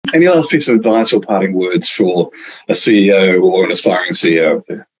Any last piece of advice or parting words for a CEO or an aspiring CEO out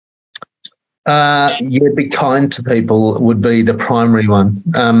there? Be kind to people would be the primary one.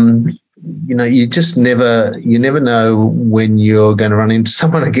 You just never know when you're going to run into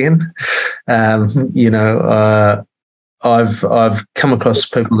someone again. I've come across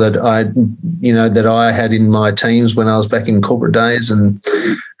people that I had in my teams when I was back in corporate days, and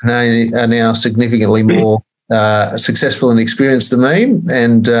they are now significantly more successful and experienced than me.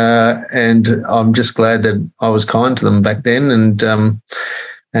 And I'm just glad that I was kind to them back then.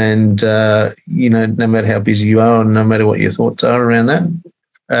 And no matter how busy you are, and no matter what your thoughts are around that,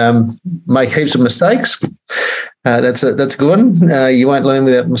 make heaps of mistakes. That's a good one. You won't learn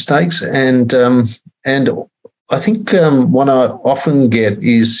without mistakes. And I think what I often get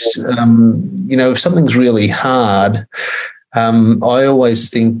is, if something's really hard, I always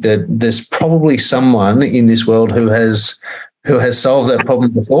think that there's probably someone in this world who has solved that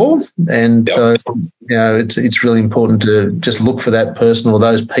problem before, and so it's really important to just look for that person or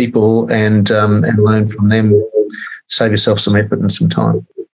those people and learn from them. Save yourself some effort and some time.